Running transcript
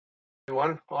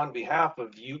Everyone. On behalf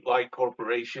of Utelite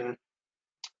Corporation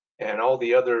and all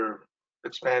the other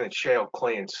expanded shale,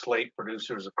 clay, and slate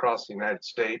producers across the United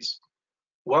States,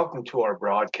 welcome to our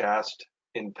broadcast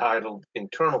entitled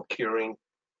Internal Curing,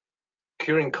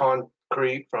 Curing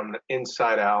Concrete from the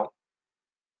Inside Out,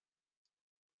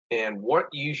 and what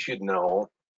you should know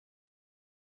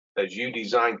as you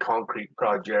design concrete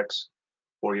projects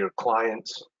for your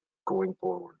clients going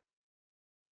forward.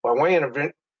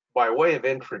 By way of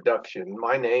introduction,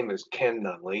 my name is Ken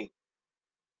Nunley.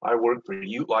 I work for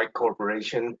Utelite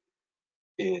Corporation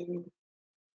in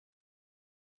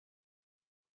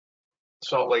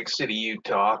Salt Lake City,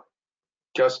 Utah,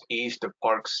 just east of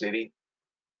Park City,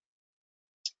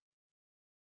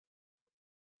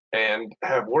 and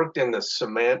have worked in the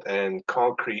cement and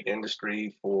concrete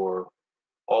industry for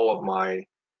all of my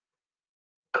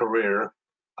career.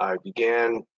 I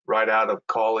began right out of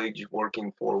college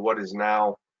working for what is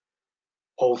now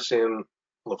Holcim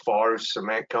Lafarge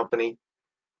Cement Company.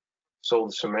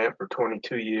 Sold cement for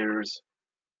 22 years.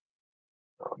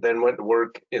 Then went to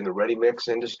work in the ready mix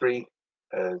industry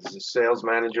as a sales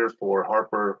manager for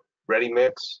Harper Ready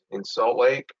Mix in Salt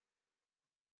Lake.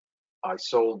 I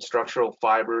sold structural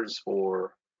fibers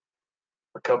for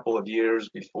a couple of years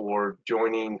before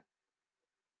joining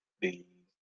the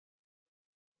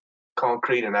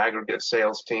concrete and aggregate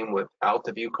sales team with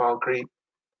Altaview Concrete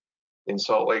in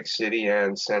Salt Lake City,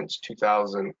 and since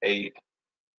 2008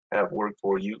 have worked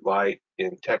for Utelite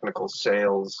in technical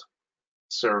sales,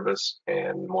 service,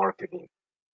 and marketing.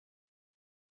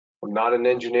 I'm not an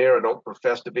engineer. I don't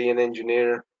profess to be an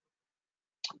engineer,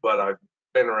 but I've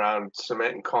been around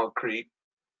cement and concrete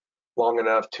long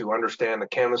enough to understand the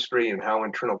chemistry and how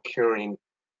internal curing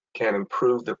can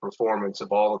improve the performance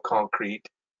of all the concrete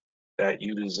that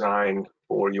you design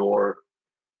for your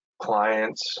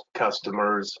clients,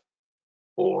 customers,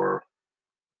 or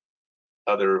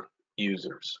other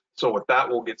users. So with that,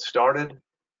 we'll get started.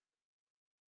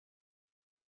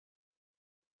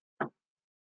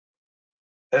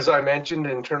 As I mentioned,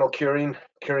 internal curing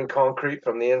concrete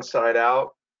from the inside out.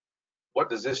 What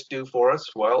does this do for us?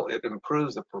 Well, it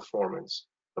improves the performance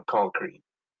of concrete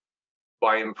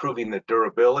by improving the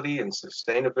durability and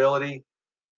sustainability,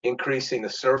 increasing the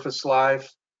surface life.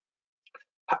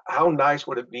 How nice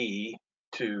would it be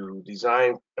to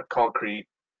design a concrete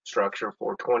structure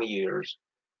for 20 years,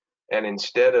 and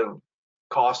instead of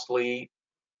costly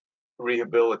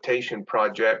rehabilitation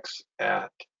projects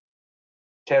at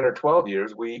 10 or 12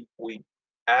 years, we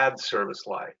add service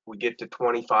life. We get to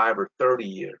 25 or 30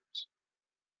 years.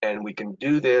 And we can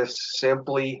do this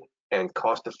simply and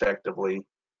cost effectively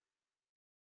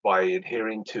by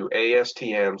adhering to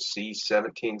ASTM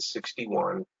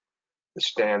C1761, the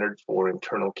standard for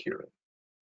internal curing.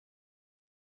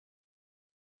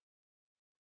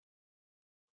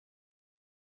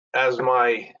 As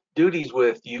my duties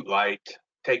with Utelite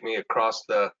take me across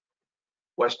the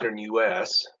Western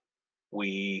US,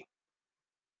 we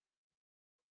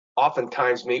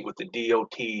oftentimes meet with the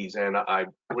DOTs, and I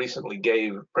recently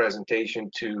gave a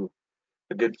presentation to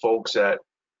the good folks at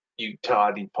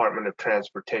Utah Department of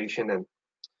Transportation, and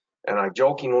I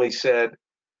jokingly said,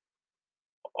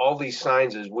 all these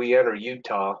signs as we enter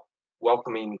Utah,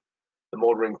 welcoming the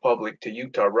motoring public to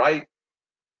Utah, right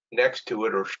next to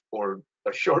it or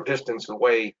a short distance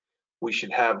away, we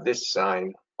should have this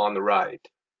sign on the right,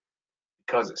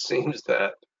 because it seems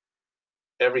that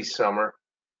every summer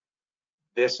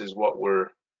this is what we're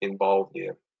involved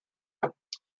in.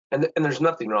 And there's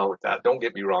nothing wrong with that. Don't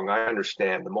get me wrong. I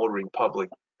understand the motoring public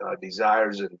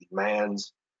desires and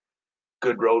demands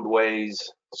good roadways,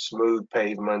 smooth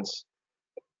pavements,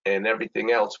 and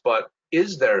everything else. But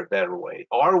is there a better way?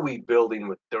 Are we building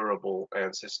with durable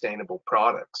and sustainable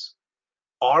products?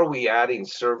 Are we adding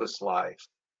service life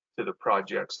to the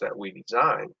projects that we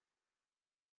design?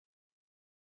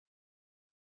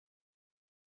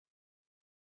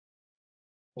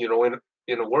 You know,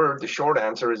 in a word, the short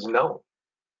answer is no.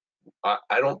 I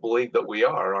don't believe that we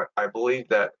are. I believe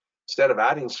that instead of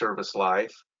adding service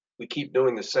life, we keep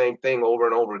doing the same thing over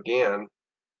and over again,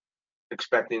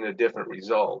 expecting a different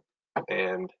result.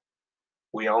 And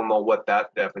we all know what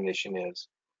that definition is.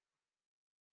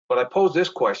 But I pose this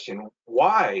question: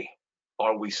 why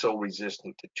are we so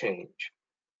resistant to change?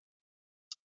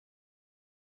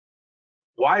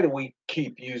 Why do we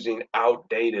keep using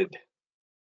outdated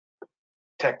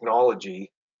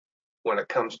technology when it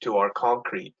comes to our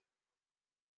concrete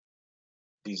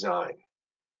design?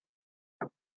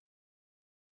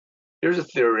 Here's a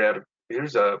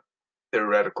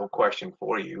theoretical question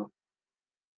for you.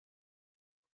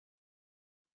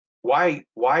 Why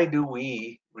do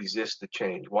we resist the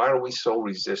change? Why are we so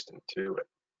resistant to it?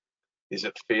 Is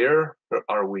it fear? Or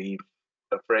are we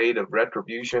afraid of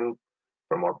retribution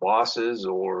from our bosses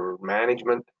or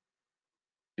management?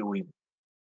 Do we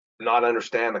not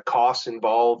understand the costs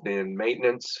involved in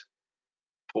maintenance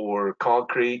for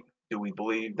concrete? Do we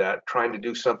believe that trying to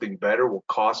do something better will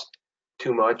cost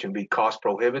too much and be cost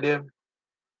prohibitive?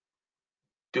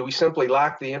 Do we simply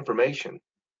lack the information?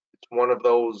 It's one of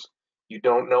those, you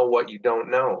don't know what you don't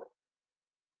know.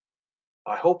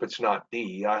 I hope it's not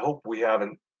D. I hope we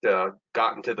haven't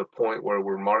gotten to the point where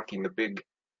we're marking the big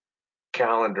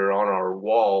calendar on our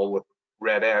wall with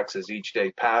red X as each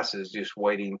day passes, just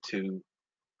waiting to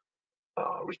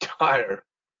retire.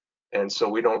 And so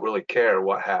we don't really care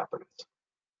what happens.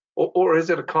 Or is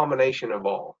it a combination of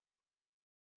all?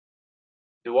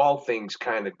 Do all things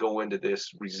kind of go into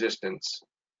this resistance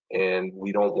and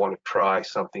we don't want to try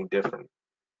something different?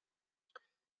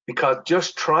 Because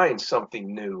just trying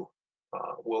something new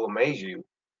will amaze you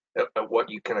at what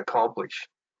you can accomplish.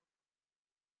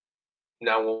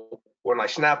 Now, when I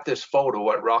snapped this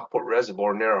photo at Rockport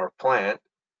Reservoir near our plant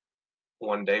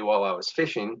one day while I was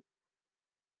fishing,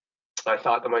 I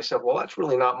thought to myself, well, that's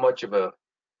really not much of a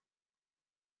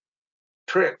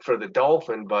trick for the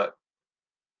dolphin, but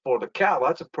for the cow,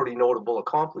 that's a pretty notable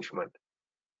accomplishment.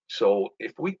 So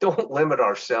if we don't limit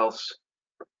ourselves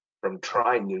from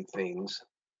trying new things,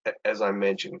 as I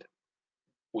mentioned,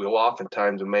 we'll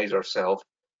oftentimes amaze ourselves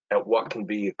at what can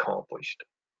be accomplished.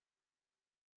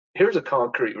 Here's a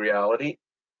concrete reality.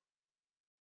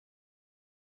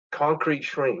 Concrete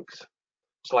shrinks.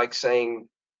 It's like saying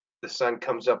the sun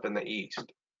comes up in the east.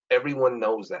 Everyone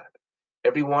knows that.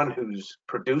 Everyone who's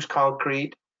produced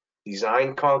concrete,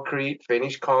 designed concrete,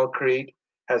 finished concrete,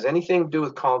 has anything to do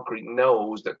with concrete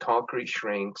knows that concrete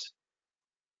shrinks,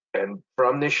 and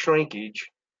from this shrinkage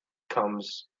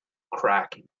comes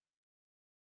cracking.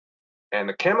 And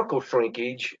the chemical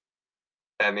shrinkage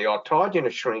and the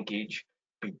autogenous shrinkage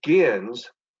begins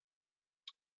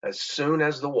as soon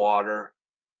as the water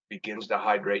begins to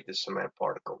hydrate the cement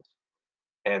particles.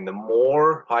 And the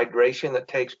more hydration that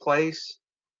takes place,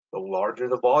 the larger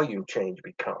the volume change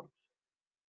becomes.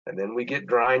 And then we get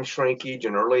drying shrinkage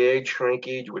and early age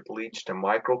shrinkage, which leads to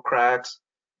micro cracks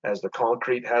as the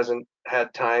concrete hasn't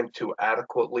had time to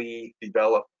adequately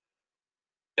develop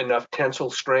enough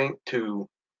tensile strength to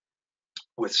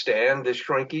withstand this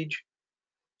shrinkage.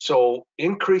 So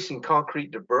increasing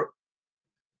concrete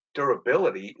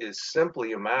durability is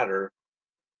simply a matter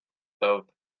of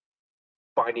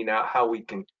finding out how we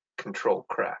can control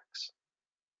cracks.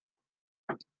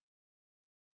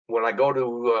 When I go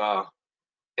to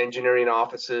engineering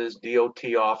offices,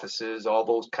 DOT offices, all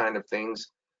those kind of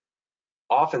things,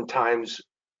 oftentimes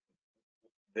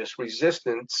this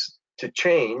resistance to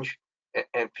change,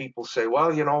 and people say,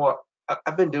 well, you know what,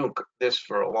 I've been doing this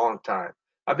for a long time.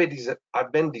 I've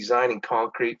been designing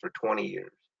concrete for 20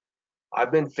 years.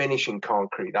 I've been finishing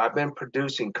concrete. I've been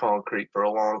producing concrete for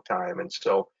a long time. And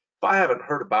so if I haven't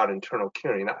heard about internal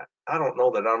curing, I don't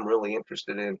know that I'm really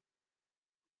interested in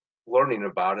learning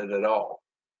about it at all.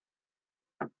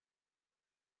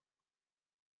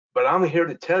 But I'm here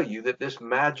to tell you that this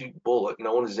magic bullet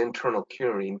known as internal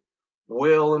curing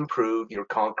will improve your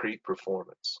concrete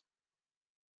performance.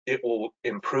 It will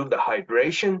improve the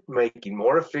hydration, making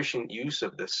more efficient use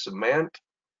of the cement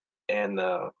and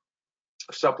the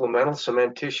supplemental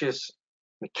cementitious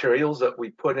materials that we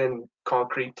put in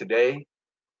concrete today.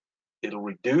 It'll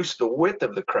reduce the width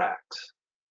of the cracks.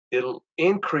 It'll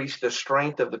increase the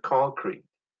strength of the concrete.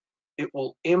 It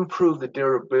will improve the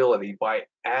durability by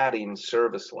adding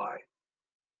service life.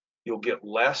 You'll get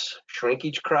less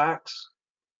shrinkage cracks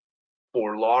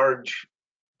for large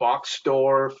box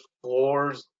store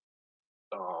floors,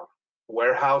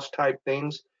 warehouse type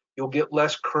things. You'll get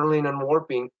less curling and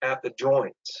warping at the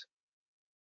joints.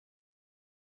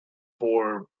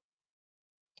 For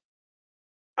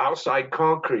outside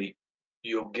concrete,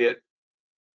 you'll get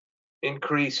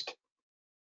increased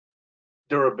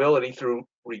durability through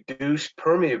reduced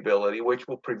permeability, which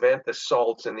will prevent the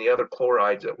salts and the other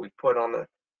chlorides that we put on the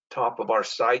top of our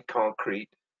site concrete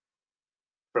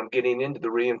from getting into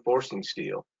the reinforcing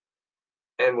steel.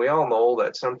 And we all know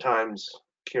that sometimes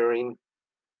curing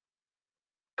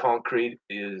concrete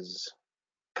is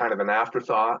kind of an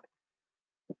afterthought.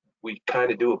 We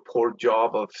kind of do a poor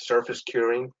job of surface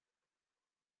curing,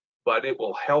 but it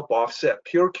will help offset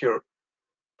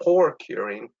poor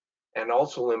curing and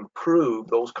also improve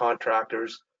those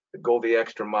contractors that go the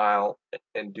extra mile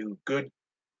and do good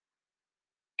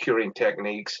curing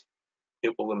techniques.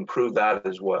 It will improve that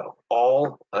as well,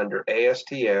 all under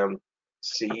ASTM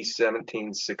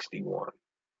C1761.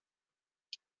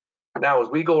 Now, as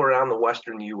we go around the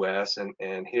Western US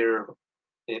and hear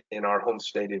in our home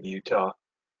state of Utah.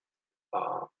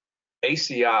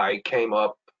 ACI came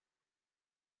up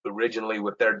originally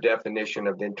with their definition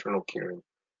of internal curing.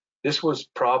 This was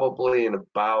probably in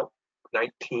about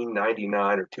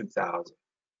 1999 or 2000.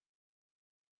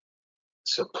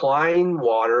 Supplying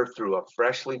water through a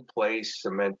freshly placed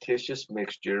cementitious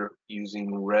mixture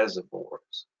using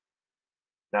reservoirs.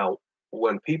 Now,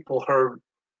 when people heard,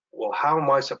 well, how am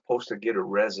I supposed to get a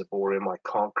reservoir in my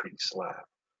concrete slab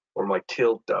or my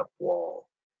tilt-up wall,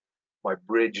 my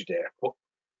bridge deck?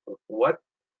 What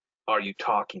are you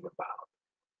talking about?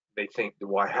 They think,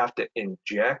 do I have to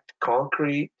inject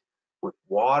concrete with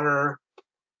water?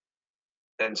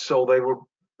 And so they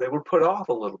were put off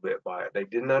a little bit by it. They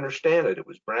didn't understand it. It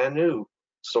was brand new,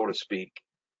 so to speak.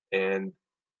 And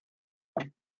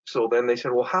so then they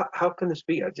said, well, how can this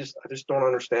be? I just don't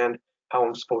understand how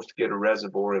I'm supposed to get a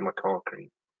reservoir in my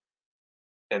concrete.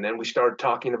 And then we started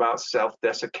talking about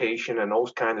self-desiccation and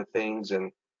those kind of things.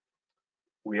 And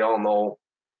we all know,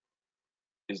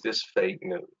 is this fake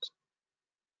news?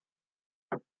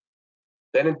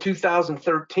 Then in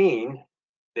 2013,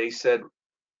 they said,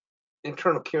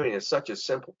 internal curing is such a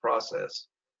simple process.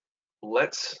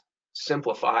 Let's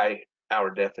simplify our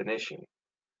definition,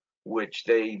 which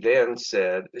they then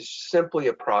said is simply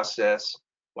a process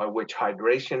by which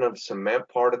hydration of cement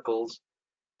particles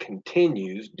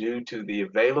continues due to the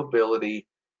availability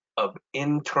of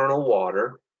internal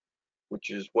water, which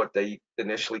is what they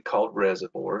initially called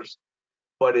reservoirs,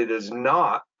 but it is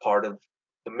not part of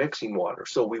the mixing water.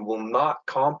 So we will not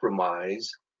compromise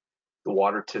the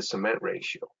water to cement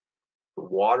ratio. The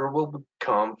water will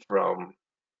come from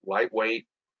lightweight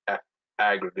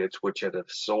aggregates, which had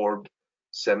absorbed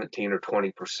 17 or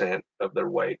 20% of their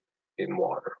weight in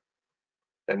water.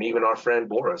 And even our friend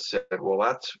Boris said, well,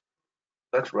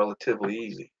 that's relatively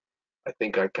easy. I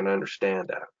think I can understand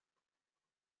that.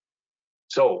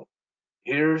 So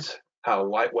here's how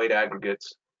lightweight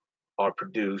aggregates are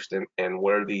produced and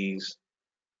where these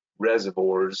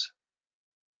reservoirs,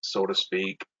 so to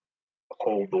speak,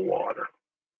 hold the water.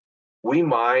 We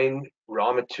mine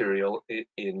raw material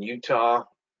in Utah.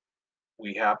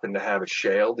 We happen to have a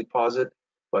shale deposit,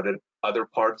 but in other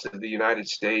parts of the United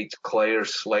States, clay or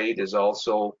slate is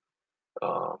also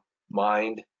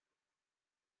mined.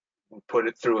 We put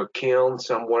it through a kiln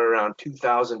somewhere around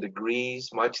 2,000 degrees,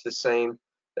 much the same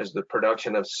as the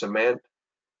production of cement.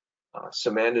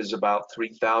 Cement is about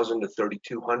 3,000 to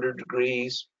 3,200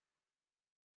 degrees.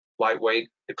 Lightweight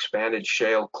expanded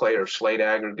shale, clay, or slate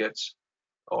aggregates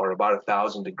are about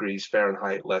 1,000 degrees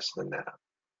Fahrenheit, less than that.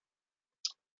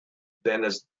 Then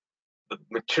as the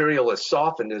material is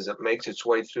softened, as it makes its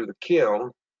way through the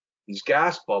kiln, these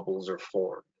gas bubbles are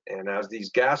formed. And as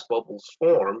these gas bubbles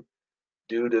form,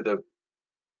 due to the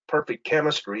perfect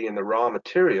chemistry in the raw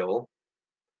material,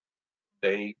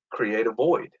 they create a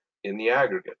void in the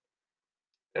aggregate.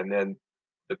 And then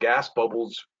the gas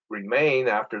bubbles remain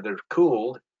after they're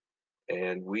cooled,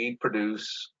 and we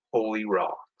produce holy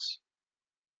rocks.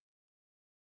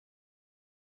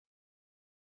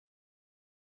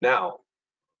 Now,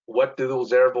 what do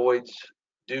those air voids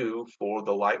do for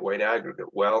the lightweight aggregate?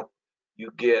 Well, you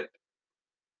get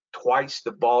twice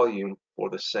the volume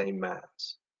for the same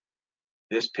mass.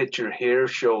 This picture here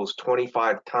shows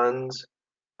 25 tons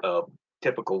of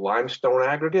typical limestone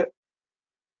aggregate,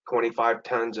 25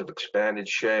 tons of expanded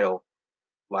shale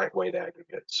lightweight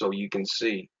aggregate. So you can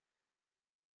see,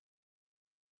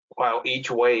 while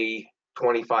each weigh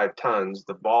 25 tons,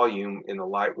 the volume in the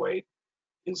lightweight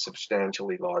is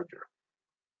substantially larger.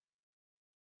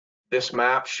 This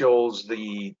map shows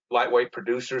the lightweight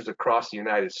producers across the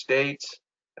United States.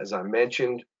 As I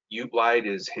mentioned, Utelite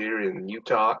is here in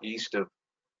Utah, east of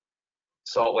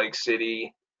Salt Lake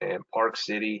City and Park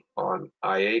City on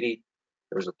I-80.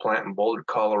 There's a plant in Boulder,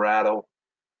 Colorado,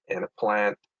 and a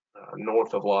plant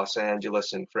north of Los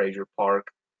Angeles in Fraser Park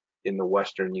in the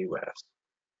western U.S.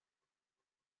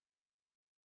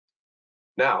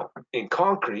 Now, in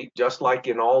concrete, just like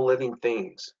in all living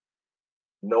things,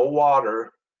 no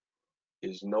water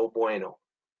is no bueno.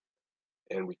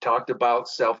 And we talked about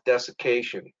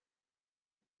self-desiccation.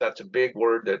 That's a big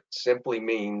word that simply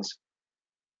means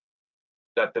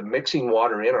that the mixing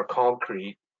water in our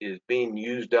concrete is being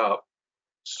used up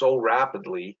so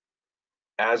rapidly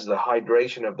as the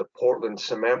hydration of the Portland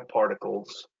cement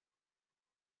particles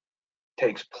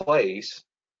takes place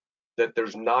that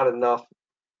there's not enough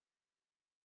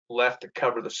left to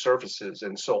cover the surfaces.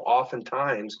 And so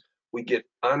oftentimes we get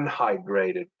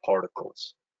unhydrated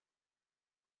particles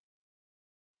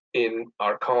in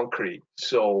our concrete.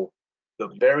 So the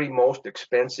very most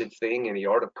expensive thing in the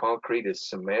art of concrete is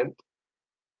cement,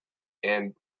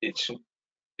 and it's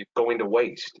It's going to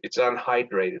waste. It's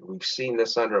unhydrated. We've seen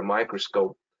this under a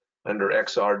microscope under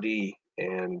XRD,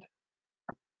 and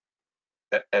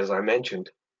as I mentioned,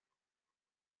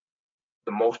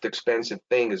 the most expensive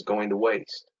thing is going to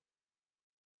waste.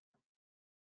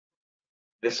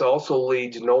 This also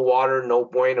leads, no water, no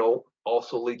bueno,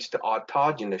 also leads to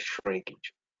autogenous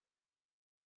shrinkage.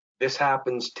 This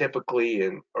happens typically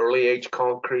in early age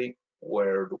concrete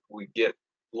where we get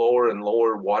lower and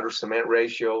lower water cement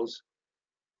ratios.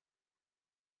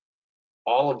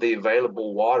 All of the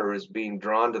available water is being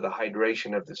drawn to the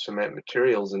hydration of the cement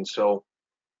materials, and so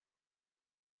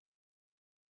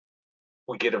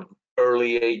we get an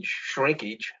early age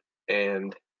shrinkage,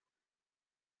 and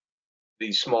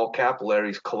these small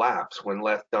capillaries collapse when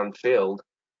left unfilled,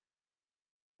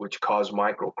 which cause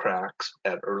micro cracks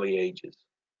at early ages.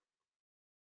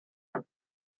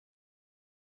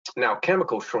 Now,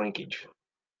 chemical shrinkage,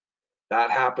 that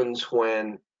happens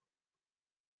when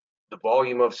the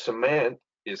volume of cement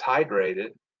is hydrated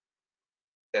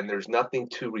and there's nothing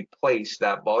to replace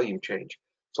that volume change.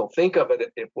 So think of it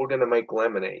if we're going to make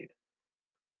lemonade.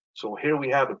 So here we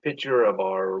have a picture of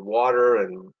our water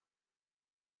and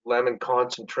lemon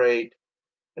concentrate,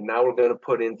 and now we're going to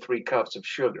put in 3 cups of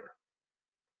sugar.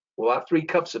 Well, that 3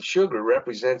 cups of sugar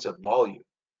represents a volume.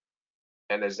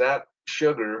 And as that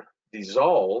sugar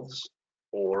dissolves,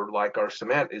 or like our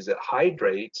cement, as it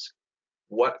hydrates,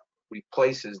 what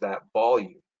replaces that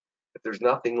volume? If there's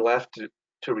nothing left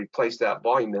to replace that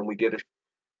volume, then we get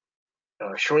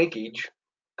a shrinkage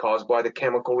caused by the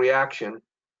chemical reaction,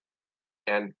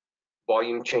 and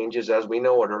volume changes, as we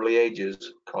know, at early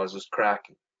ages causes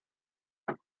cracking.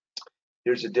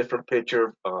 Here's a different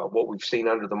picture of what we've seen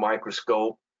under the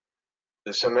microscope.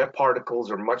 The cement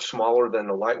particles are much smaller than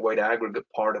the lightweight aggregate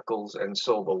particles, and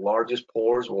so the largest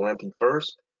pores will empty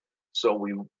first. So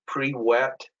we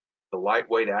pre-wet the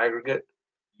lightweight aggregate.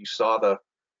 You saw the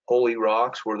holy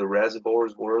rocks where the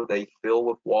reservoirs were, they fill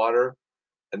with water,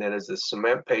 and then as the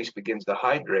cement paste begins to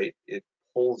hydrate, it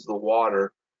pulls the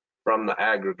water from the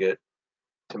aggregate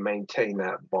to maintain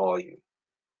that volume.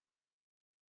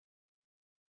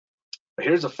 But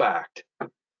here's a fact.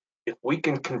 If we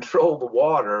can control the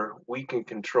water, we can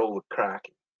control the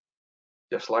cracking.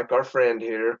 Just like our friend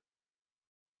here,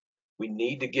 we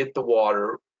need to get the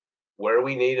water where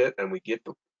we need it, and we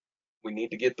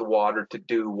need to get the water to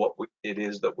do what it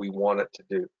is that we want it to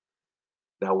do.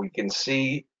 Now we can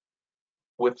see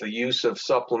with the use of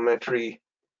supplementary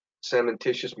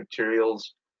cementitious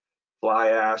materials, fly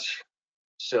ash,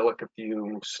 silica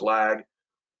fume, slag,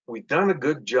 we've done a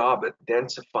good job at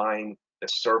densifying the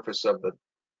surface of the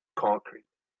concrete,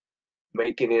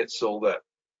 making it so that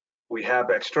we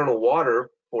have external water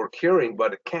for curing,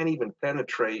 but it can't even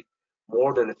penetrate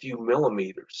more than a few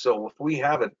millimeters. So if we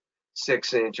have a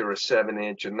 6-inch or a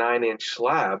 7-inch, a 9-inch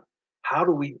slab, how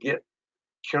do we get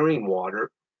curing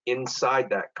water inside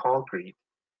that concrete?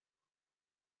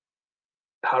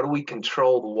 How do we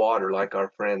control the water like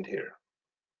our friend here?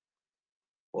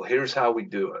 Well, here's how we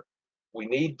do it. We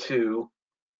need to,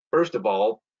 first of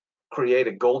all, create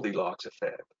a Goldilocks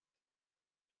effect.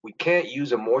 We can't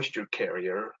use a moisture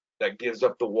carrier that gives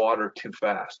up the water too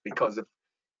fast, because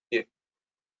if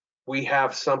we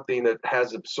have something that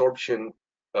has absorption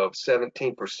of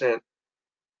 17%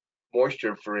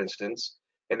 moisture, for instance,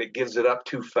 and it gives it up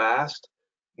too fast,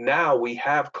 now we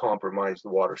have compromised the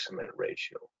water cement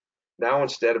ratio. Now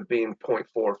instead of being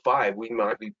 0.45, we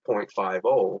might be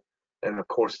 0.50, and of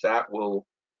course that will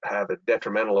have a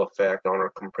detrimental effect on our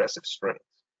compressive strength.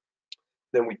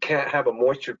 Then we can't have a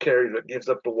moisture carrier that gives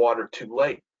up the water too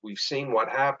late. We've seen what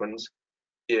happens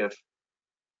if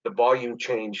the volume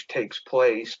change takes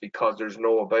place because there's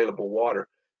no available water.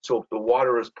 So if the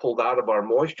water is pulled out of our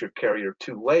moisture carrier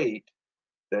too late,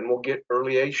 then we'll get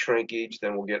early age shrinkage,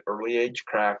 then we'll get early age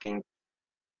cracking,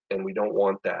 and we don't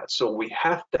want that. So we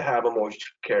have to have a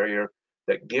moisture carrier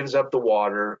that gives up the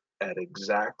water at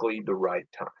exactly the right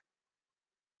time.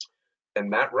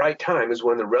 And that right time is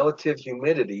when the relative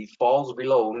humidity falls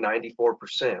below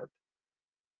 94%.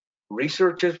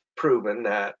 Research has proven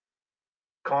that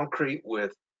concrete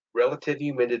with relative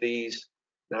humidities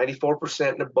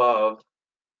 94% and above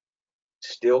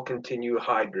still continue to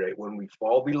hydrate. When we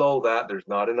fall below that, there's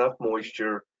not enough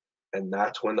moisture, and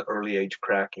that's when the early age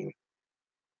cracking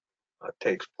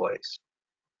takes place.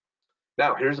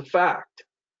 Now, here's a fact.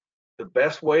 The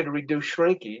best way to reduce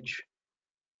shrinkage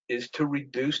is to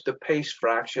reduce the paste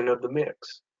fraction of the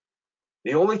mix.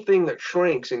 The only thing that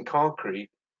shrinks in concrete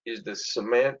is the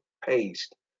cement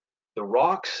paste. The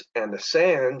rocks and the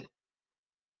sand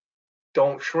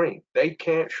don't shrink. They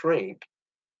can't shrink.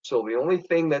 So the only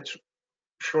thing that's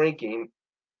shrinking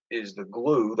is the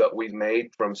glue that we've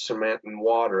made from cement and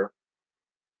water.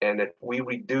 And if we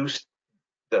reduce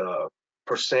the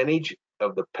percentage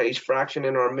of the paste fraction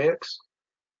in our mix,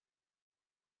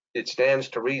 it stands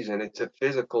to reason it's a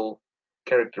physical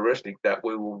characteristic that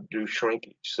we will do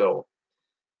shrinkage. So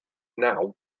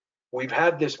now we've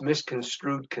had this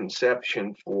misconstrued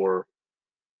conception for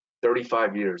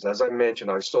 35 years. As I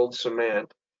mentioned, I sold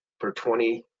cement for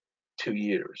 22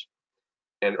 years.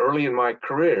 And early in my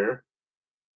career,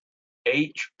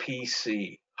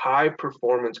 HPC, high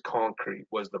performance concrete,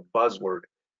 was the buzzword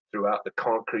throughout the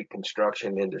concrete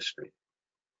construction industry.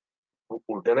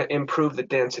 We're going to improve the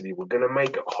density. We're going to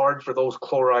make it hard for those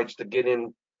chlorides to get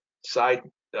inside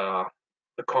the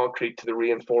concrete to the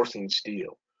reinforcing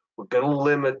steel. We're going to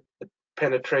limit the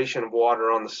penetration of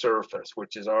water on the surface,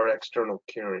 which is our external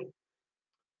curing.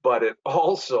 But it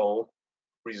also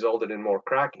resulted in more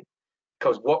cracking,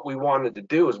 because what we wanted to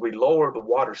do is we lower the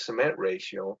water cement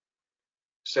ratio.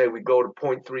 Say we go to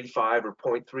 0.35 or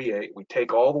 0.38, we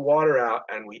take all the water out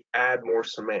and we add more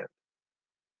cement.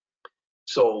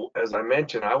 So as I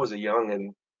mentioned, I was a young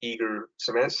and eager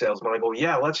cement salesman. I go,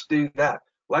 yeah, let's do that.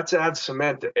 Let's add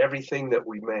cement to everything that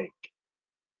we make.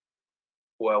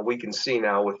 Well, we can see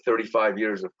now with 35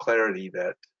 years of clarity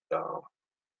that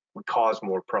we cause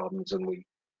more problems than we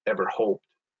ever hoped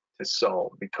to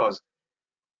solve. Because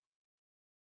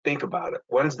think about it.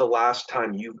 When's the last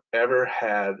time you've ever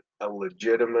had a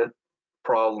legitimate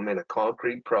problem in a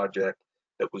concrete project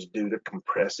that was due to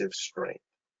compressive strength?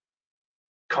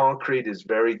 Concrete is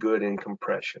very good in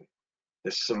compression.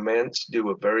 The cements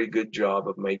do a very good job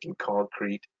of making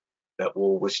concrete that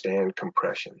will withstand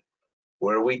compression.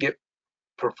 Where we get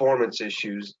performance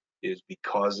issues is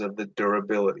because of the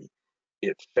durability.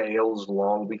 It fails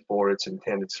long before its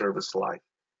intended service life.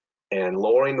 And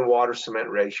lowering the water cement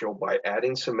ratio by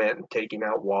adding cement and taking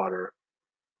out water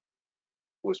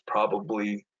was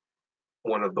probably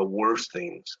one of the worst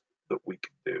things that we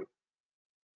could do.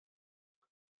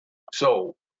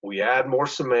 So we add more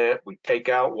cement, we take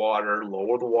out water,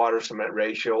 lower the water cement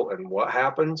ratio, and what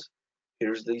happens?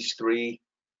 Here's these three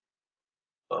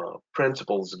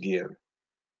principles again.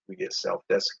 We get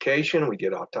self-desiccation, we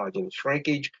get autogenous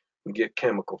shrinkage, we get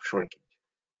chemical shrinkage.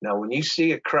 Now, when you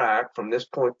see a crack from this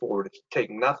point forward, if you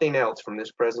take nothing else from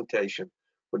this presentation,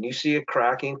 when you see a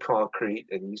crack in concrete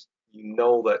and you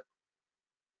know that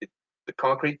the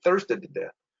concrete thirsted to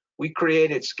death, we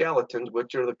created skeletons,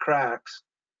 which are the cracks,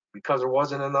 because there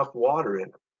wasn't enough water in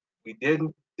them. We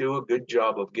didn't do a good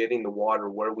job of getting the water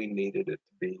where we needed it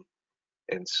to be.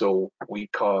 And so we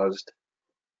caused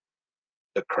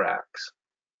the cracks.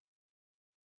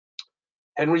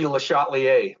 Henry Le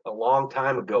Chatelier, a long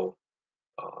time ago,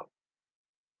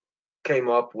 came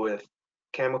up with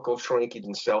chemical shrinkage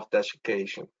and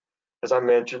self-desiccation. As I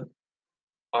mentioned,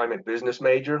 I'm a business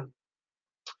major,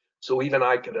 so even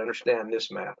I could understand this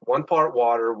math. 1 part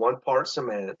water, 1 part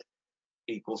cement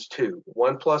equals 2.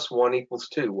 1 plus 1 equals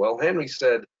 2. Well, Henry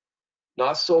said,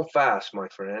 not so fast, my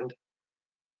friend.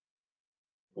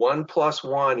 1 plus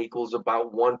 1 equals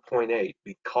about 1.8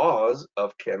 because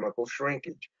of chemical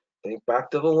shrinkage. Think back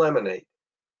to the lemonade.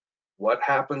 What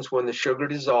happens when the sugar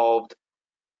dissolved?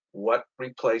 What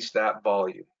replaced that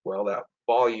volume? Well, that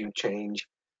volume change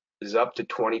is up to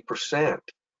 20%.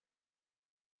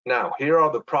 Now, here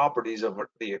are the properties of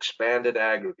the expanded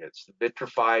aggregates, the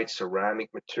vitrified ceramic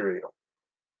material.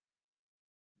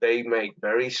 They make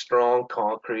very strong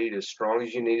concrete, as strong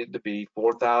as you need it to be,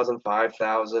 4,000,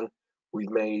 5,000. We've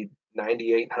made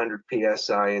 9,800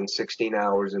 PSI in 16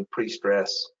 hours in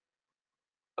pre-stress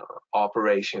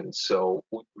operations. So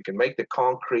we can make the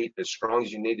concrete as strong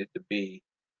as you need it to be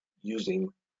using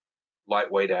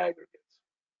lightweight aggregates.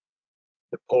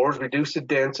 The pores reduce the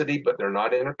density, but they're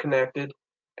not interconnected.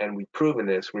 And we've proven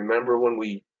this. Remember when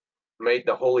we made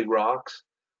the holy rocks?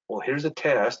 Well, here's a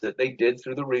test that they did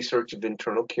through the research of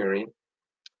internal curing,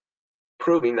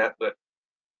 proving that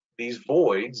these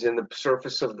voids in the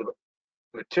surface of the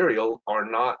material are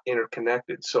not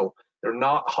interconnected. So they're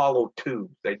not hollow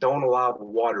tubes. They don't allow the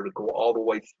water to go all the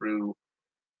way through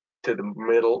to the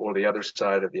middle or the other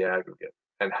side of the aggregate.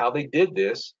 And how they did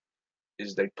this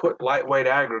is they put lightweight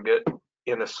aggregate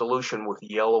in a solution with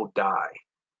yellow dye.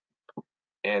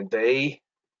 And they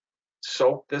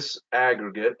soaked this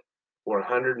aggregate for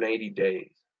 180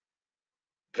 days.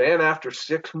 Then after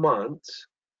 6 months,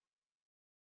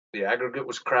 the aggregate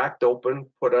was cracked open,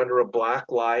 put under a black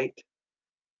light,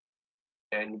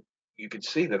 and you could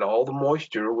see that all the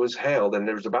moisture was held, and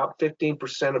there's about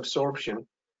 15% absorption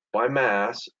by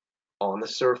mass on the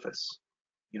surface.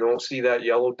 You don't see that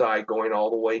yellow dye going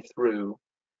all the way through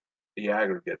the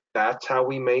aggregate. That's how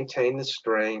we maintain the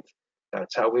strength.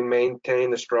 That's how we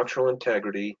maintain the structural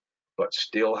integrity, but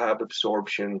still have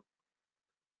absorption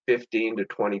 15 to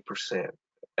 20%.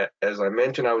 As I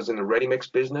mentioned, I was in the ready mix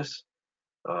business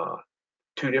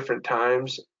 2 different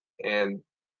times, and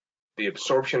the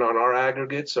absorption on our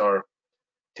aggregates are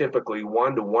typically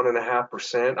 1 to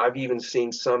 1.5%. I've even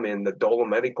seen some in the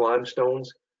dolomitic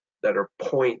limestones that are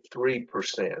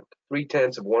 0.3%,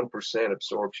 0.3%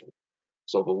 absorption.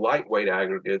 So the lightweight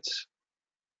aggregates,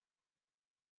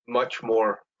 much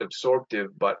more absorptive,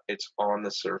 but it's on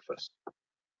the surface.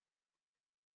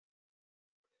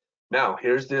 Now,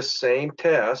 here's this same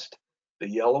test, the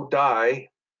yellow dye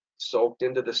soaked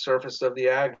into the surface of the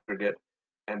aggregate,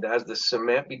 and as the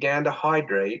cement began to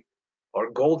hydrate,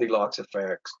 or Goldilocks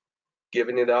effects,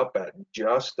 giving it up at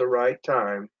just the right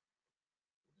time,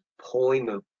 pulling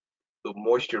the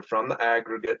moisture from the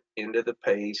aggregate into the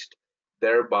paste,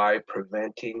 thereby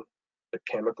preventing the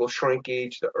chemical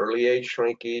shrinkage, the early age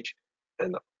shrinkage,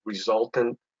 and the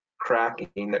resultant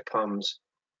cracking that comes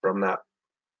from that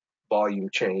volume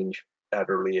change at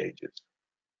early ages.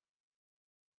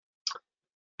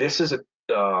 This is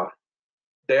Dale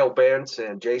Bentz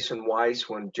and Jason Weiss.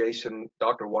 When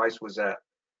Dr. Weiss was at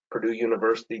Purdue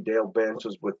University, Dale Bentz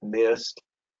was with NIST,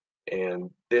 and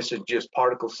this is just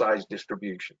particle size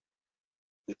distribution.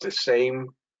 It's the same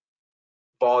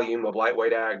volume of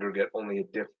lightweight aggregate, only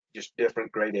just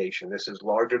different gradation. This is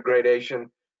larger gradation.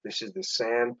 This is the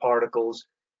sand particles.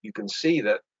 You can see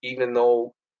that even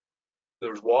though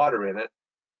there's water in it,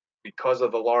 because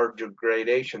of the larger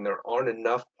gradation, there aren't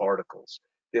enough particles.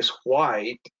 This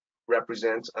white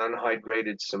represents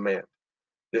unhydrated cement.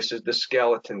 This is the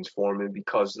skeletons forming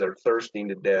because they're thirsting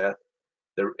to death.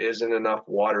 There isn't enough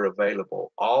water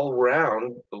available. All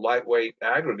around the lightweight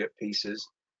aggregate pieces,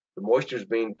 the moisture is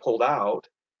being pulled out,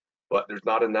 but there's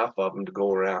not enough of them to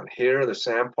go around. Here, the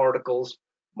sand particles,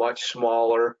 much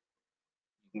smaller.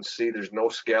 You can see there's no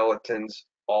skeletons.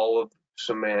 All of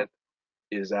cement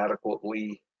is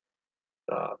adequately,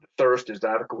 the thirst is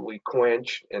adequately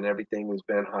quenched, and everything has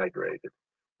been hydrated,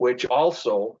 which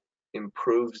also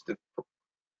improves the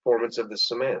performance of the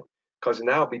cement.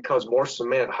 Because more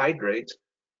cement hydrates,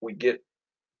 we get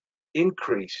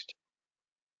increased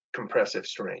compressive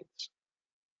strengths.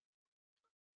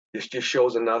 This just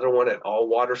shows another one at all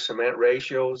water cement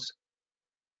ratios.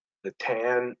 The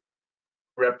tan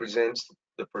represents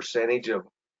the percentage of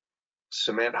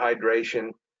cement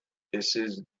hydration. This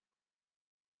is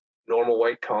normal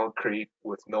weight concrete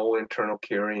with no internal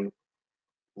curing,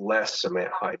 less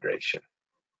cement hydration.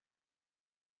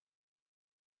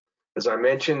 As I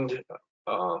mentioned,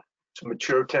 it's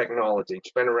mature technology.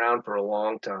 It's been around for a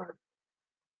long time.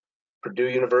 Purdue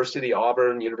University,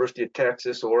 Auburn, University of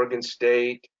Texas, Oregon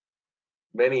State,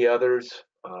 many others,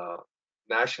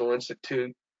 National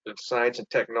Institute of Science and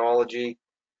Technology.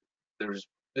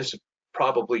 This is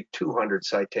probably 200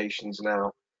 citations now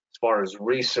as far as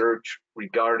research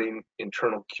regarding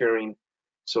internal curing.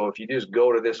 So if you just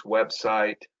go to this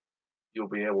website, you'll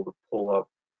be able to pull up,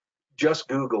 just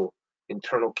Google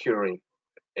internal curing,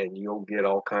 and you'll get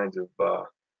all kinds of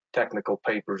technical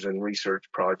papers and research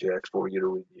projects for you to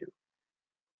review.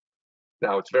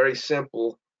 Now, it's very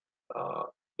simple.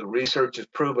 The research has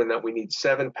proven that we need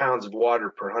 7 pounds of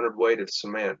water per 100 weight of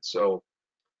cement. So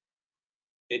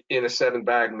in a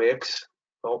 7-bag mix,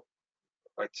 like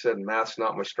I said, math's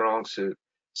not my strong suit.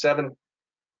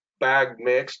 7-bag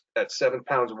mix at 7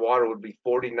 pounds of water would be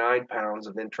 49 pounds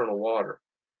of internal water.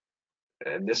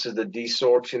 And this is the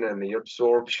desorption and the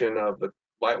absorption of the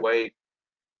lightweight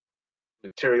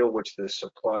material, which the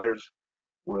suppliers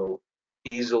will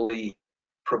easily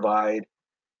provide.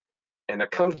 And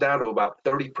it comes down to about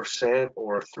 30%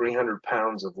 or 300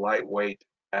 pounds of lightweight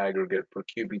aggregate per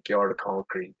cubic yard of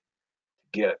concrete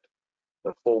to get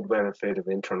the full benefit of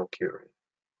internal curing.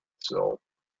 So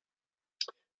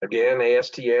again,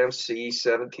 ASTM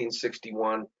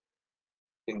C1761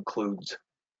 includes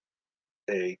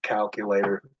a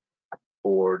calculator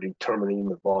for determining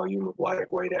the volume of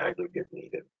lightweight aggregate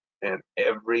needed. And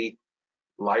every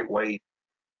lightweight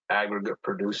aggregate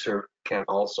producer can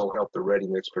also help the ready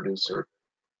mix producer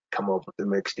come up with the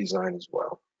mix design as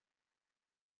well.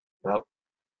 Now,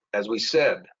 as we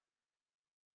said,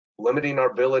 limiting our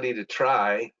ability to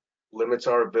try limits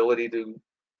our ability to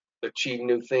achieve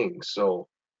new things. So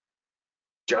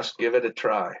just give it a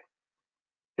try.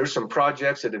 Here's some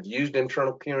projects that have used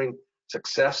internal curing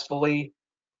successfully.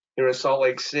 Here in Salt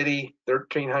Lake City,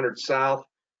 1300 South.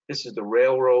 This is the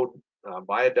railroad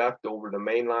viaduct over the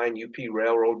main line, UP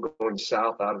Railroad going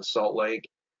south out of Salt Lake.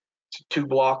 It's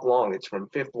 2-block long. It's from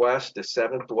 5th West to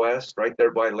 7th West, right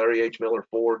there by Larry H. Miller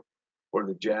Ford, where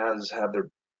the Jazz have their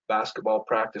basketball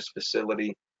practice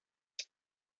facility.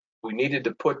 We needed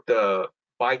to put the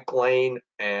bike lane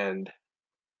and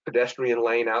pedestrian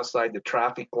lane outside the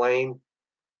traffic lane.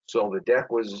 So the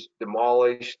deck was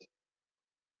demolished,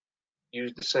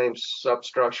 used the same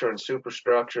substructure and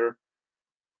superstructure,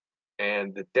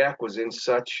 and the deck was in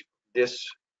such disrepair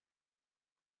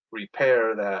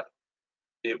that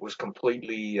it was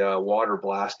completely water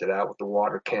blasted out with the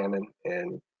water cannon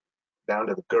and down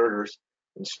to the girders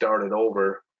and started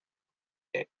over.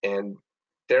 And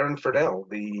Darren Friedel,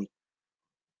 the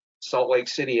Salt Lake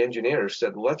City engineer,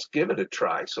 said, let's give it a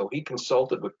try. So he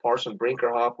consulted with Parson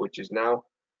Brinkerhoff, which is now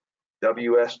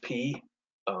WSP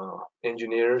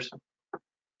engineers,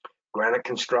 Granite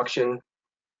Construction,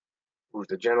 who was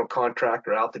the general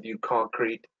contractor, Altitude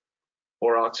Concrete,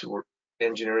 Borax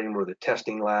Engineering were the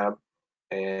testing lab,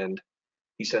 and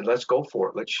he said, let's go for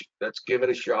it. Let's give it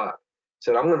a shot. He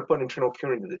said, I'm going to put internal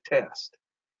curing to the test.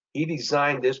 He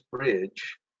designed this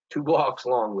bridge 2 blocks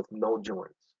long with no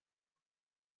joints,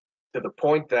 to the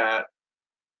point that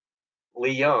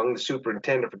Lee Young, the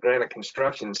superintendent for Granite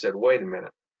Construction, said, wait a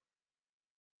minute,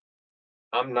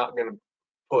 I'm not going to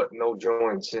put no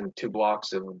joints in 2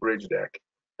 blocks of a bridge deck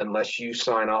unless you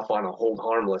sign off on a hold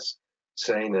harmless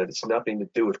saying that it's nothing to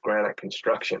do with Granite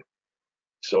Construction.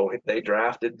 So they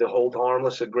drafted the hold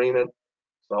harmless agreement.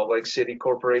 Salt Lake City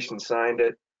Corporation signed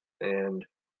it, and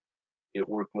it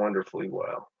worked wonderfully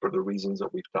well for the reasons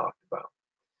that we've talked about.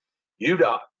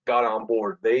 UDOT got on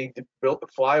board. They built the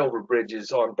flyover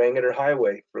bridges on Bangerter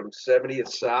Highway from 70th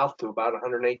South to about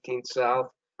 118th South.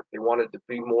 They wanted to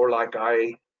be more like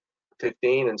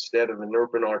I-15 instead of an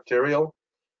urban arterial.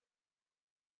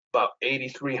 About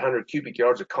 8,300 cubic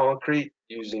yards of concrete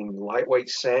using lightweight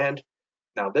sand.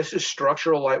 Now, this is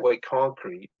structural lightweight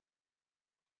concrete,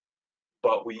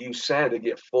 but we use sand to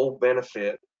get full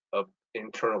benefit of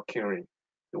internal curing.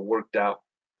 It worked out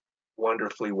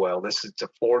wonderfully well. This is a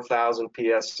 4,000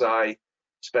 PSI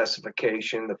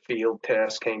specification. The field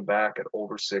test came back at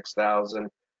over 6,000.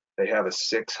 They have a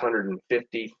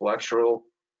 650 flexural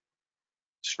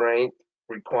strength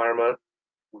requirement.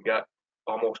 We got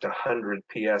almost 100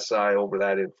 PSI over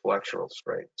that in flexural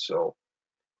strength. So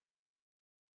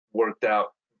worked out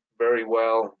very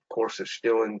well. Of course, they're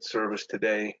still in service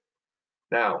today.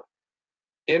 Now,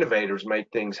 innovators make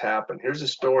things happen. Here's a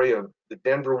story of the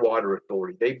Denver Water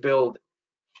Authority. They build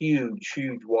huge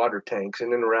water tanks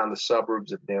in and around the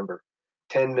suburbs of Denver.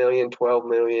 10 million, 12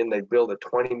 million. They built a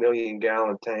 20 million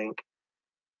gallon tank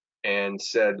and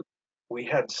said, we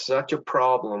had such a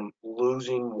problem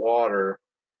losing water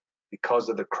because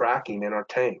of the cracking in our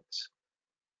tanks.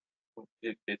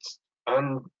 It's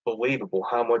unbelievable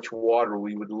how much water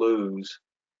we would lose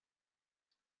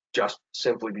just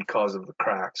simply because of the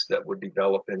cracks that would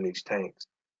develop in these tanks.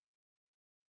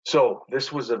 So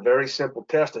this was a very simple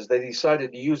test. As they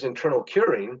decided to use internal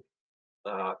curing,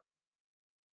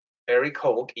 Eric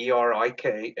Holk,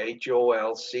 E-R-I-K-H-O-L-C-K,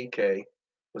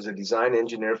 was a design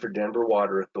engineer for Denver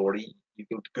Water Authority. You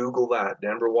can Google that,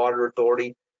 Denver Water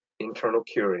Authority, internal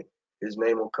curing. His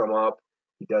name will come up.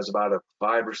 He does about a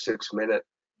 5 or 6 minute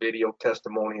video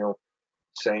testimonial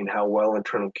saying how well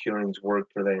internal curings work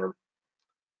for them.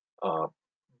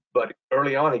 But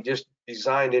early on, he just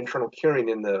designed internal curing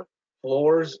in the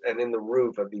floors and in the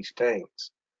roof of these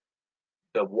tanks.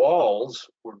 The walls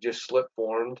were just slip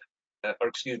formed,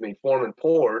 form and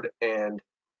poured, and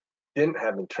didn't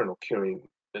have internal curing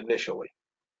initially.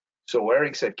 So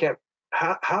Eric said, Kent,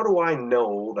 how do I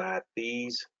know that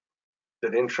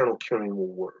internal curing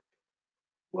will work?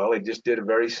 Well, he just did a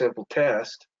very simple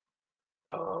test.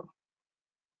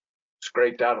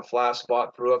 Scraped out a flat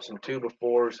spot, threw up some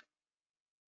 2x4s.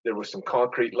 There was some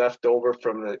concrete left over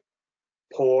from the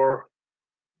pour.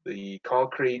 The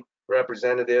concrete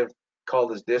representative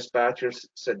called his dispatcher,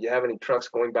 said, you have any trucks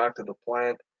going back to the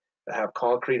plant that have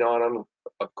concrete on them?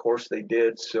 Of course they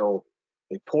did. So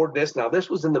they poured this. Now,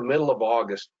 this was in the middle of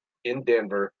August in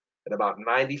Denver at about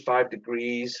 95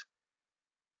 degrees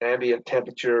ambient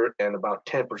temperature and about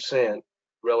 10%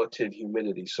 relative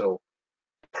humidity. So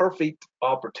perfect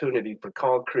opportunity for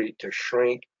concrete to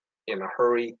shrink in a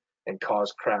hurry and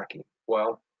cause cracking.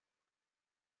 Well,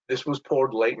 this was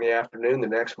poured late in the afternoon the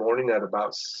next morning at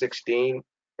about 16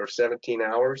 or 17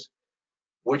 hours.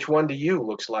 Which one to you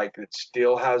looks like it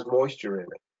still has moisture in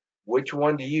it? Which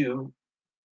one to you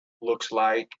looks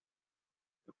like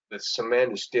the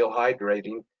cement is still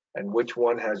hydrating, and which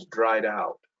one has dried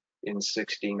out in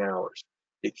 16 hours?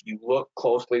 If you look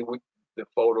closely, the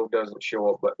photo doesn't show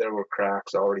it, but there were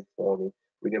cracks already forming.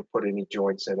 We didn't put any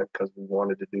joints in it because we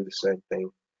wanted to do the same thing,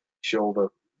 show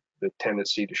the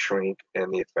tendency to shrink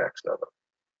and the effects of it.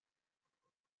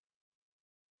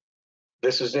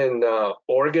 This is in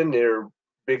Oregon near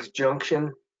Biggs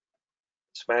Junction.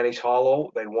 Spanish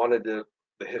Hollow, they wanted the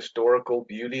historical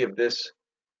beauty of this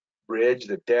bridge.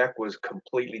 The deck was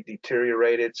completely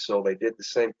deteriorated, so they did the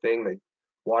same thing. They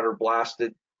water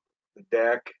blasted the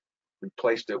deck,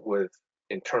 replaced it with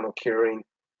internal curing.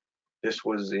 This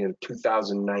was in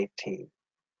 2019.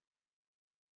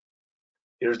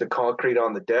 Here's the concrete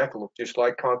on the deck. It looks just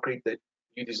like concrete that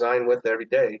you design with every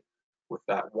day, with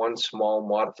that one small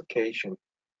modification.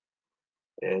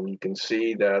 And you can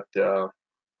see that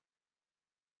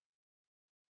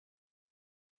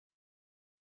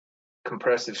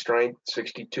compressive strength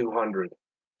 6,200.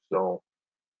 So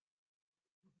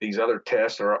these other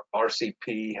tests are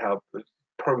RCP, have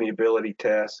permeability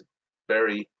tests,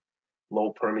 very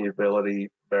low permeability,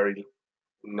 very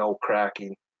no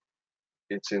cracking.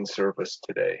 It's in service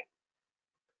today.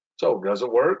 So does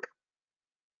it work?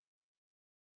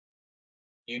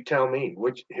 You tell me.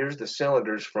 Here's the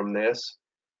cylinders from this.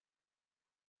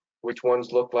 Which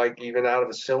ones look like even out of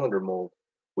a cylinder mold?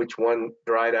 Which one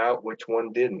dried out? Which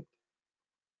one didn't?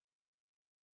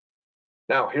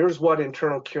 Now, here's what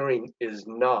internal curing is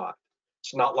not.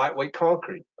 It's not lightweight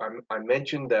concrete. I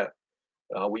mentioned that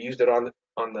we used it on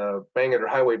the Bangor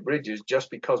Highway bridges just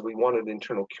because we wanted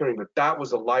internal curing, but that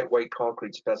was a lightweight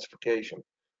concrete specification.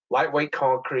 Lightweight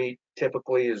concrete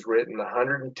typically is written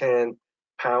 110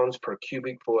 pounds per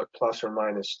cubic foot plus or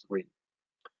minus 3.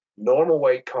 Normal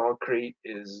weight concrete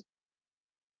is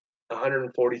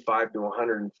 145 to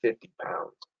 150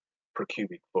 pounds per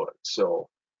cubic foot. So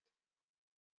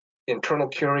internal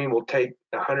curing will take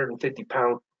 150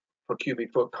 pound per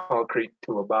cubic foot concrete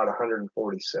to about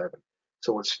 147.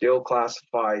 So it's still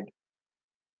classified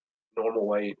normal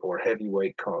weight or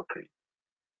heavyweight concrete.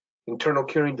 Internal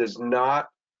curing does not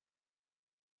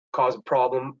cause a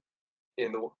problem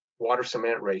in the water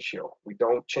cement ratio. We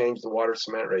don't change the water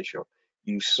cement ratio.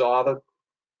 You saw the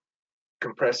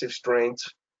compressive strengths,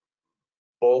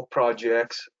 both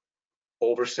projects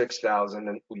over 6,000,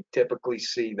 and we typically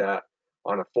see that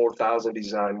on a 4,000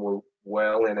 design, we're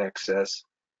well in excess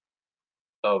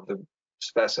of the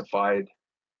specified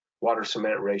water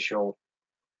cement ratio.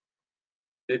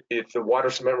 If the water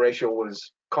cement ratio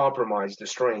was compromised, the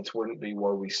strengths wouldn't be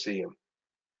where we see them.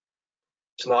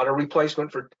 It's not a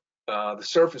replacement for the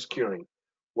surface curing.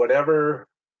 Whatever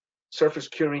surface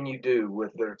curing you do,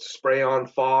 with the spray-on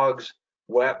fogs,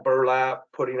 wet burlap,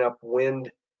 putting up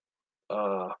wind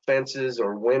fences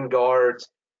or wind guards,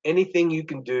 anything you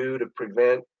can do to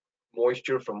prevent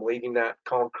moisture from leaving that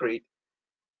concrete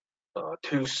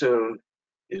too soon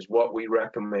is what we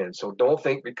recommend. So don't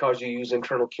think because you use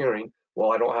internal curing,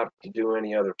 well, I don't have to do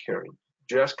any other curing.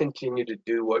 Just continue to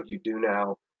do what you do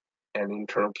now, and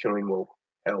internal curing will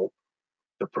help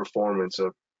the performance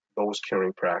of those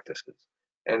curing practices.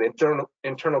 And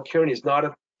internal curing is not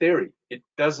a theory. It's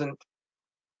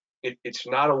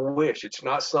not a wish. It's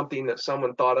not something that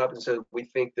someone thought up and said, we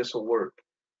think this will work.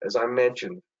 As I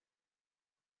mentioned,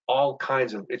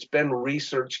 it's been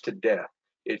researched to death.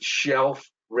 It's shelf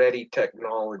ready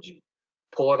technology.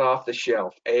 Pull it off the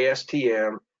shelf.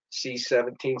 ASTM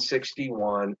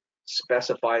C1761,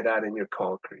 specify that in your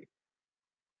concrete.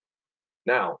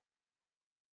 Now,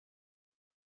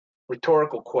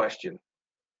 rhetorical question.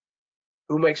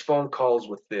 Who makes phone calls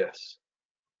with this?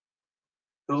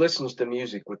 Who listens to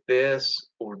music with this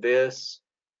or this?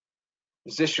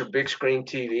 Is this your big screen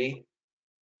TV?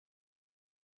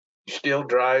 You still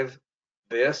drive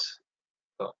this?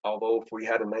 Although if we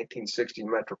had a 1960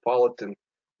 Metropolitan,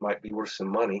 might be worth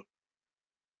some money.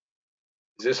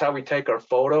 Is this how we take our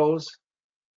photos?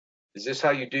 Is this how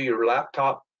you do your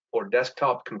laptop or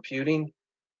desktop computing?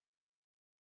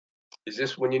 Is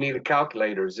this when you need a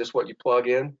calculator? Is this what you plug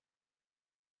in?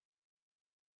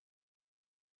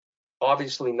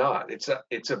 Obviously not.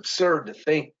 It's absurd to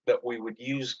think that we would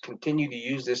continue to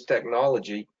use this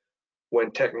technology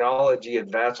when technology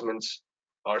advancements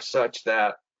are such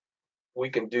that we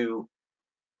can do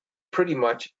pretty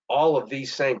much all of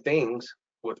these same things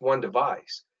with one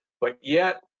device. But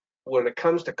yet, when it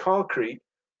comes to concrete,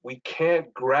 we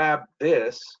can't grab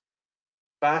this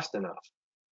fast enough.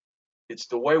 It's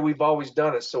the way we've always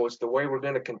done it, so it's the way we're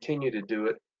going to continue to do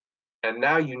it. And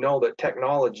now you know that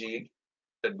technology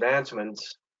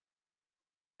advancements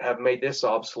have made this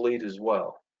obsolete as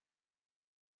well.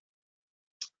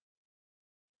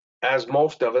 As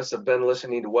most of us have been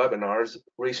listening to webinars,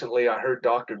 recently I heard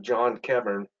Dr. John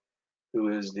Kevern,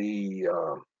 who is the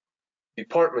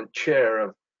department chair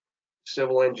of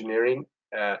civil engineering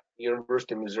at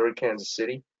University of Missouri, Kansas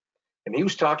City, and he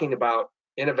was talking about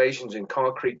innovations in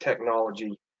concrete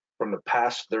technology from the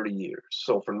past 30 years.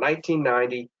 So from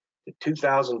 1990 to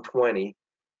 2020,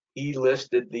 he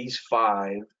listed these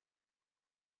 5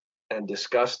 and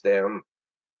discussed them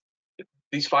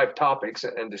these 5 topics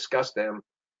and discuss them.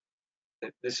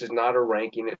 This is not a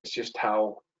ranking, it's just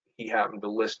how he happened to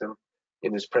list them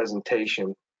in his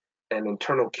presentation, and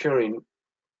internal curing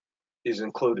is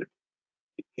included.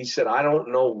 He said, I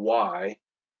don't know why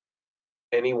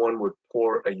anyone would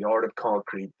pour a yard of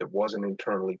concrete that wasn't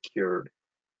internally cured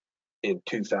in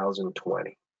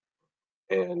 2020.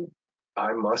 And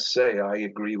I must say, I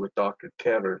agree with Dr.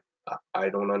 Ketter. I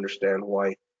don't understand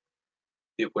why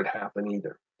it would happen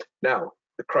either. Now,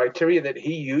 the criteria that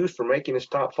he used for making his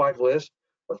top 5 list,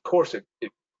 of course, it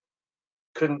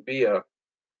couldn't be a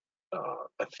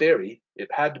theory. It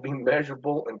had to be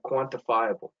measurable and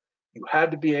quantifiable. You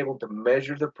had to be able to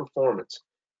measure the performance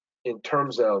in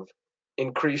terms of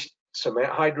increased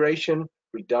cement hydration,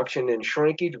 reduction in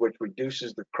shrinkage, which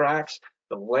reduces the cracks,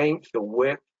 the length, the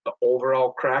width, the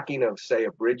overall cracking of, say,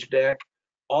 a bridge deck.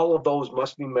 All of those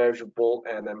must be measurable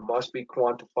and then must be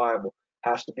quantifiable.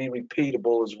 Has to be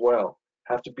repeatable as well.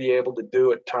 Have to be able to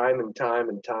do it time and time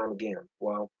and time again.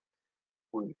 Well,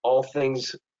 when all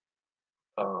things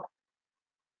uh,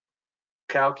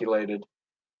 calculated,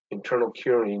 internal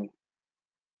curing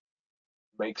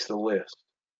makes the list.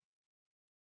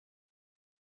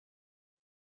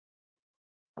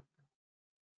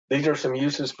 These are some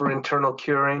uses for internal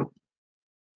curing.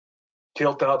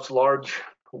 Tilt-ups, large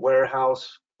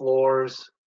warehouse floors.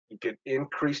 You could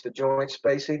increase the joint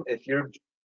spacing. If you're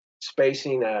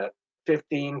spacing at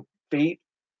 15 feet,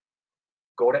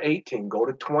 go to 18, go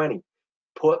to 20.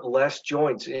 Put less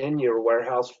joints in your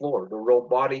warehouse floor. The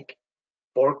robotic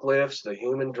forklifts, the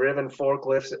human-driven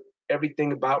forklifts,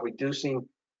 everything about reducing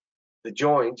the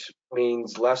joints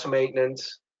means less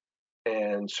maintenance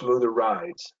and smoother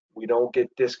rides. We don't get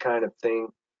this kind of thing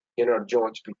in our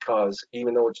joints because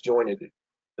even though it's jointed,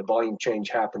 the volume change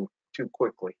happened too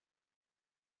quickly.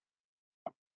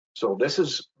 So this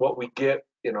is what we get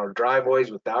in our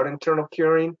driveways without internal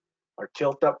curing, our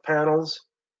tilt-up panels,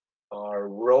 our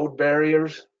road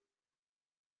barriers.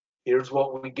 Here's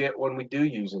what we get when we do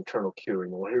use internal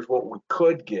curing, or here's what we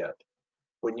could get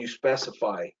when you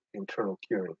specify internal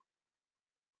curing.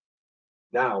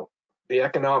 Now, the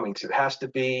economics, it has to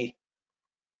be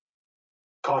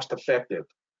cost effective.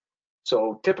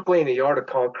 So typically in a yard of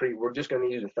concrete, we're just going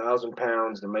to use 1,000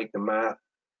 pounds to make the math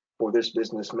for this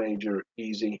business major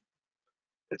easy.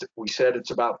 We said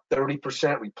it's about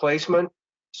 30% replacement.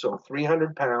 So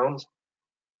 300 pounds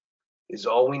is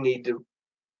all we need to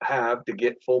have to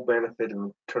get full benefit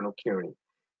in internal curing.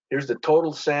 Here's the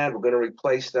total sand. We're going to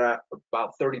replace that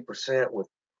about 30% with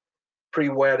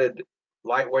pre-wetted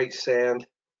lightweight sand.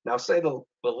 Now say the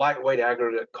lightweight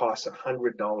aggregate costs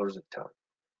 $100 a ton.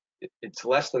 It's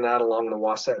less than that along the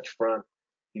Wasatch Front.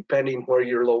 Depending where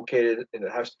you're located, and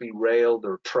it has to be railed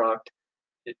or trucked,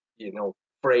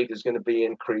 freight is going to be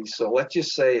increased. So let's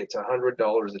just say it's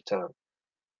 $100 a ton.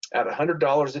 At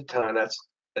 $100 a ton, that's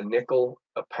a nickel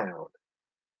a pound.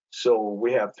 So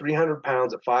we have 300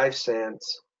 pounds at 5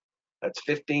 cents. That's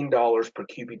 $15 per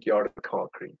cubic yard of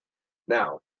concrete.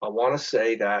 Now, I want to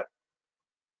say that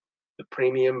the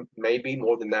premium may be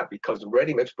more than that because the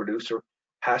ready mix producer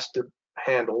has to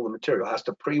handle the material, has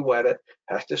to pre-wet it,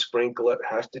 has to sprinkle it,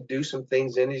 has to do some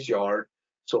things in his yard.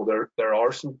 So there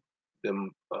are some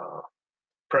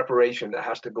preparation that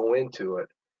has to go into it.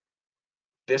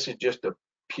 This is just a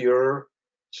pure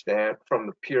from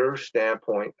the pure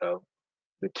standpoint of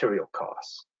material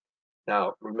costs.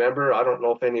 Now, remember, I don't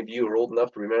know if any of you are old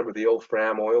enough to remember the old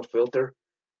Fram oil filter.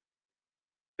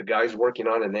 The guy's working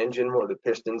on an engine where the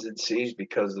pistons had seized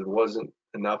because there wasn't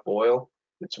enough oil.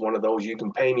 It's one of those, you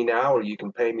can pay me now or you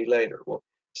can pay me later. Well,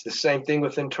 it's the same thing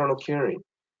with internal curing.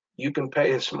 You can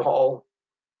pay a small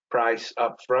price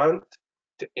up front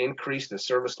to increase the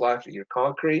service life of your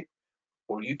concrete,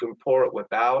 or you can pour it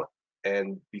without,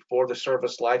 and before the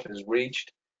service life is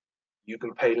reached, you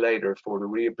can pay later for the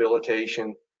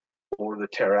rehabilitation or the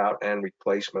tear out and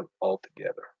replacement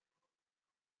altogether.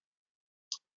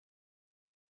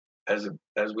 As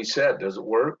we said, does it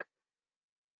work?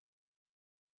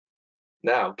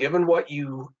 Now, given what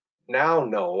you now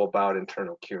know about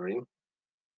internal curing,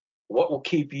 what will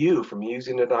keep you from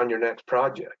using it on your next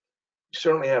project? You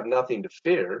certainly have nothing to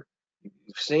fear.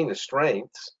 You've seen the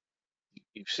strengths.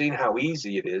 You've seen how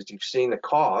easy it is. You've seen the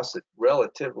cost. It's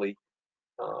relatively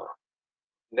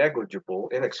negligible,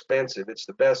 inexpensive. It's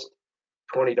the best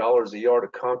 $20 a yard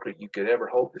of concrete you could ever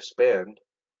hope to spend.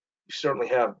 You certainly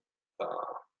have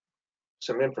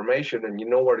some information, and you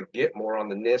know where to get more on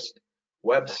the NIST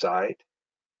website.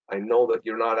 I know that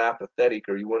you're not apathetic,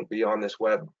 or you wouldn't be on this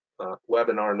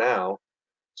webinar now.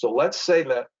 So let's say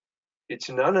that it's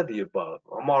none of the above.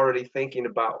 I'm already thinking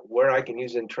about where I can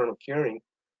use internal curing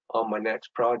on my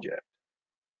next project.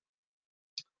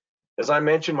 As I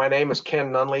mentioned, my name is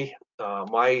Ken Nunley.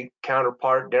 My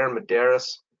counterpart, Darren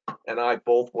Medeiros, and I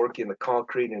both work in the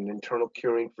concrete and internal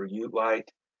curing for Utelite.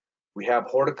 We have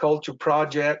horticulture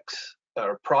projects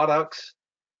or products,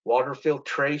 water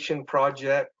filtration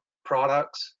project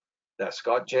products that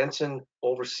Scott Jensen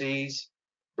oversees.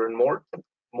 Vern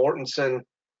Mortensen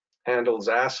handles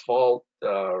asphalt,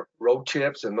 road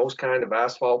chips, and those kind of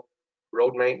asphalt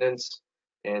road maintenance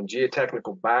and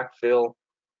geotechnical backfill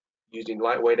using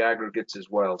lightweight aggregates as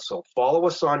well. So follow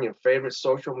us on your favorite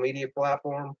social media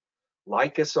platform,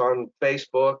 like us on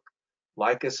Facebook,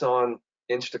 like us on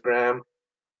Instagram,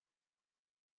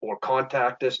 or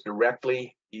contact us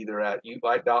directly either at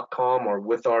utelite.com or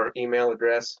with our email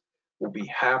address. We'll be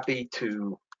happy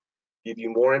to give you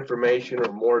more information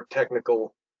or more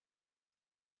technical,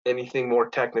 anything more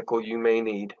technical you may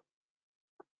need.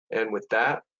 And with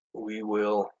that, we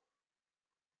will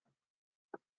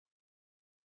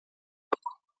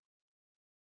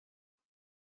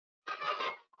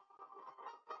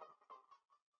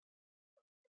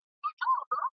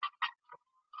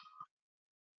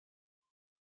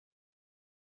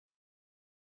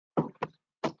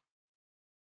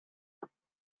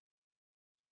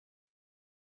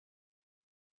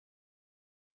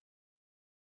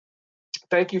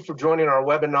thank you for joining our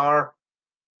webinar.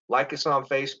 Like us on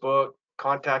Facebook,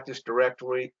 contact us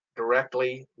directly.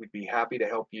 We'd be happy to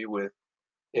help you with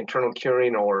internal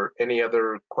curing or any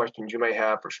other questions you may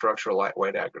have for structural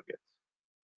lightweight aggregates.